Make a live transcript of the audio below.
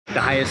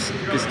the highest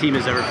this team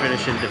has ever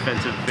finished in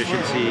defensive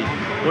efficiency.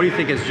 What do you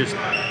think has just,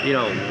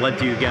 led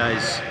to you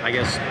guys, I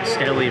guess,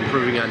 steadily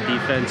improving on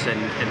defense and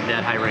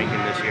that high ranking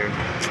this year?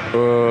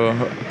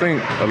 I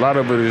think a lot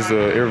of it is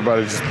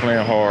everybody just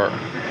playing hard,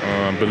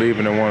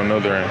 believing in one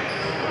another and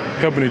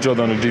helping each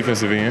other on the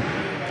defensive end.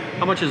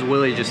 How much has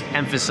Willy just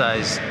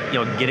emphasized,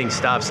 getting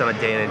stops on a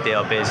day-in and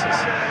day-out basis?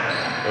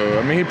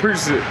 He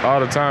preaches it all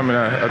the time, and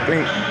I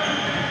think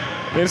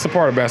it's a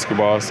part of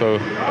basketball, so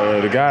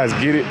the guys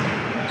get it.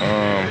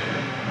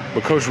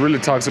 But Coach really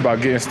talks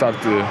about getting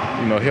stopped to,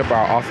 help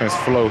our offense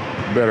flow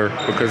better,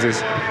 because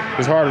it's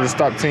harder to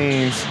stop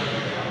teams,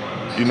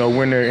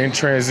 when they're in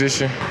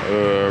transition,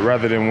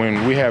 rather than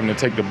when we having to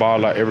take the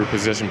ball out every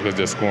possession because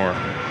they're scoring.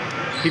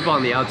 People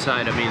on the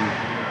outside,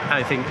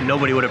 I think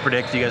nobody would have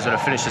predicted you guys would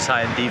have finished this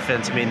high in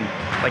defense.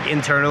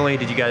 Internally,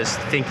 did you guys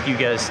think you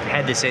guys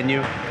had this in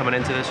you coming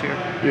into this year?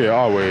 Yeah,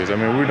 always. We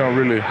don't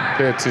really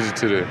pay attention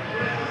to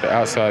the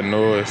outside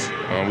noise.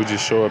 We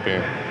just show up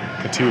and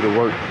continue to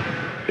work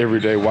every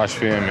day, watch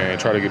film, and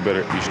try to get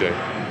better each day.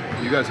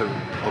 You guys have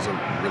also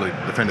really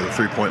defended the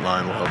three-point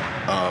line well.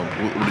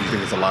 What do you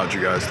think has allowed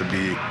you guys to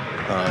be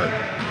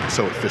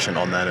so efficient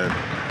on that end?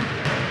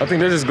 I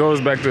think that just goes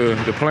back to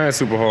playing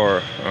super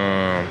hard.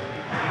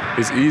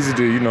 It's easy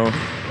to,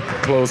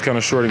 close kind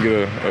of short and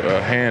get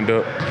a hand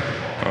up,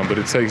 but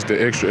it takes the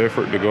extra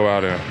effort to go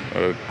out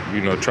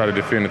and, try to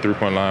defend the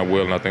three-point line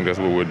well, and I think that's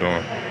what we're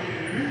doing.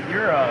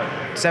 You're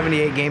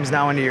 78 games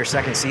now into your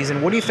second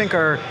season. What do you think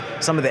are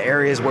some of the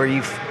areas where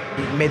you've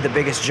made the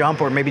biggest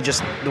jump, or maybe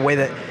just the way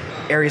that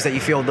areas that you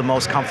feel the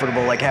most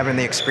comfortable, like having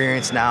the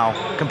experience now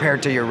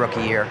compared to your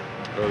rookie year?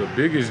 The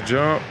biggest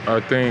jump, I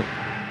think,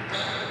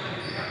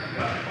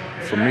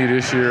 for me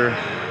this year,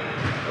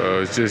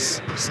 is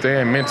just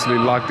staying mentally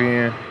locked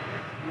in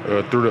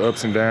through the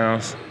ups and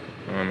downs,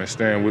 and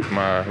staying with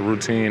my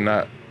routine,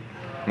 not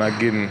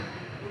getting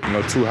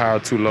too high or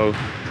too low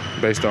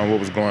based on what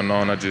was going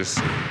on. I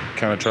just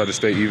kind of tried to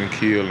stay even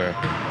keel and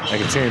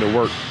continue to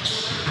work.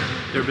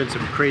 There have been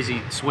some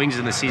crazy swings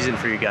in the season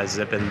for you guys. Has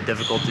that been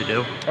difficult to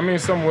do?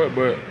 Somewhat,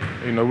 but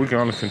we can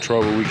only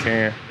control what we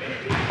can.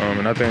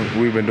 And I think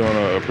we've been doing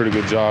a pretty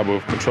good job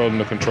of controlling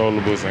the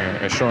controllables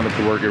and showing up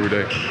to work every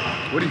day.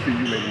 What do you think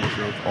you made most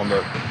growth on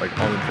the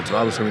defensive?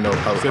 Obviously, we know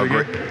how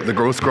great the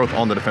growth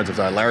on the defensive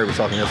side. Larry was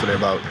talking yesterday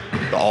about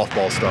the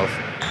off-ball stuff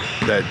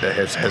that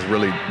has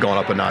really gone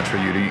up a notch for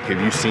you. Have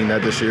you seen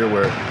that this year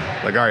where,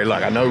 all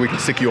right, I know we can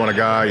stick you on a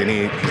guy and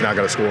he's not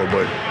going to score,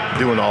 but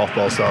doing the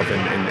off-ball stuff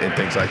and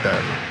things like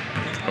that?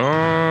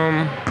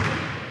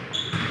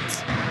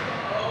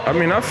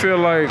 I feel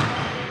like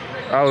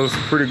I was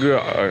pretty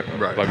good.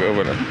 Right.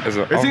 As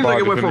an it seems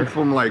like it defender. went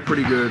from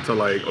pretty good to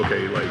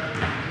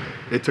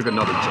it took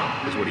another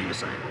jump, is what he was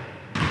saying.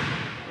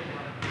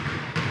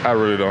 I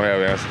really don't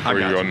have an answer for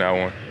you on that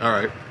one. All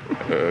right.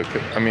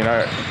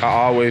 I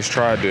always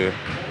tried to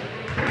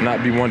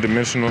not be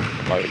one-dimensional.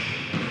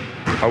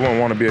 I wouldn't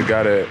want to be a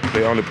guy that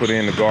they only put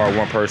in to guard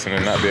one person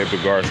and not be able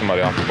to guard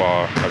somebody off the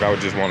ball. I would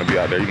just want to be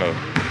out there,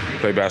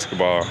 play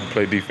basketball,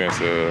 play defense.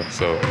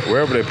 So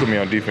wherever they put me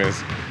on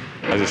defense,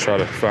 I just try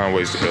to find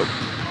ways to help.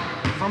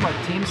 From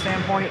a team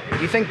standpoint, do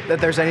you think that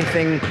there's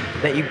anything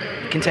that you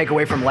can take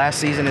away from last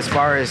season as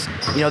far as,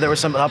 there were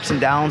some ups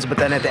and downs, but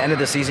then at the end of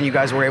the season you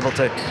guys were able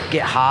to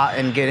get hot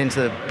and get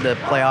into the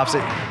playoffs?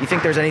 You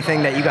think there's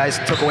anything that you guys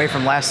took away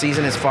from last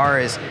season as far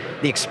as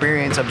the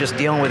experience of just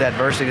dealing with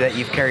adversity that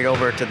you've carried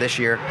over to this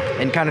year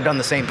and kind of done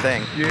the same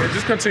thing? Yeah,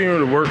 just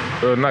continuing to work,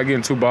 not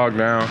getting too bogged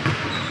down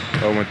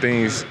when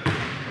things,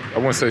 I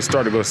wouldn't say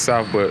start to go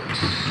south, but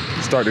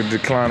start to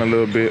decline a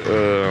little bit.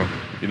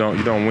 You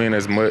don't win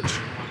as much,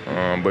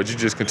 but you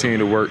just continue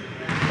to work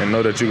and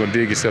know that you're gonna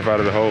dig yourself out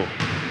of the hole.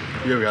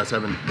 You guys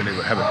haven't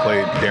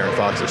played De'Aaron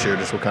Fox this year.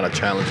 Just what kind of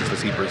challenges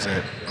does he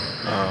present?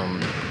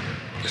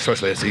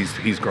 Especially as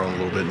he's grown a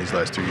little bit in these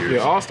last 2 years. Yeah,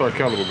 all-star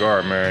caliber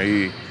guard, man.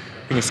 He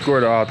can score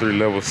at all three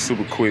levels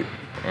super quick,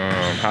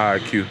 high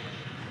IQ.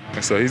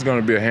 And so he's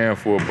going to be a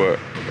handful, but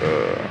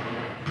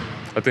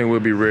I think we'll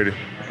be ready.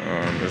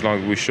 As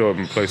long as we show up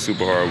and play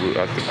super hard,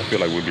 I feel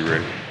like we'll be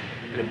ready.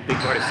 And a big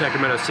part of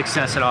Sacramento's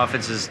success at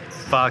offense is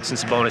Fox and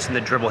Sabonis in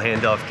the dribble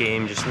handoff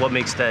game. Just what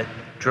makes that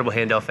dribble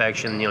handoff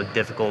action,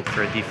 difficult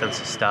for a defense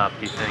to stop,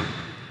 do you think?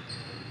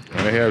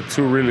 And they have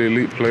two really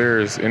elite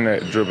players in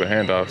that dribble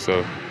handoff,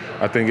 so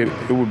I think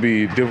it would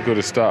be difficult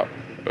to stop.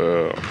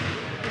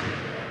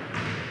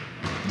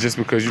 Just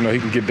because, he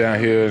can get down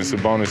here and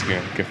Sabonis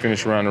can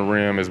finish around the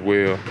rim as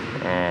well.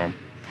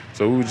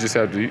 So we would just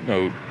have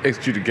to,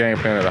 execute the game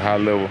plan at a high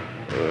level,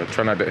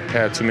 try not to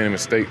have too many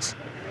mistakes.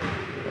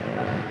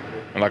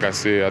 And like I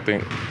said, I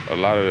think a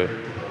lot of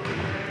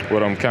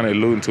what I'm kind of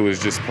alluding to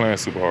is just playing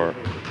super hard.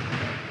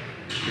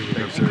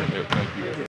 Thanks, sir.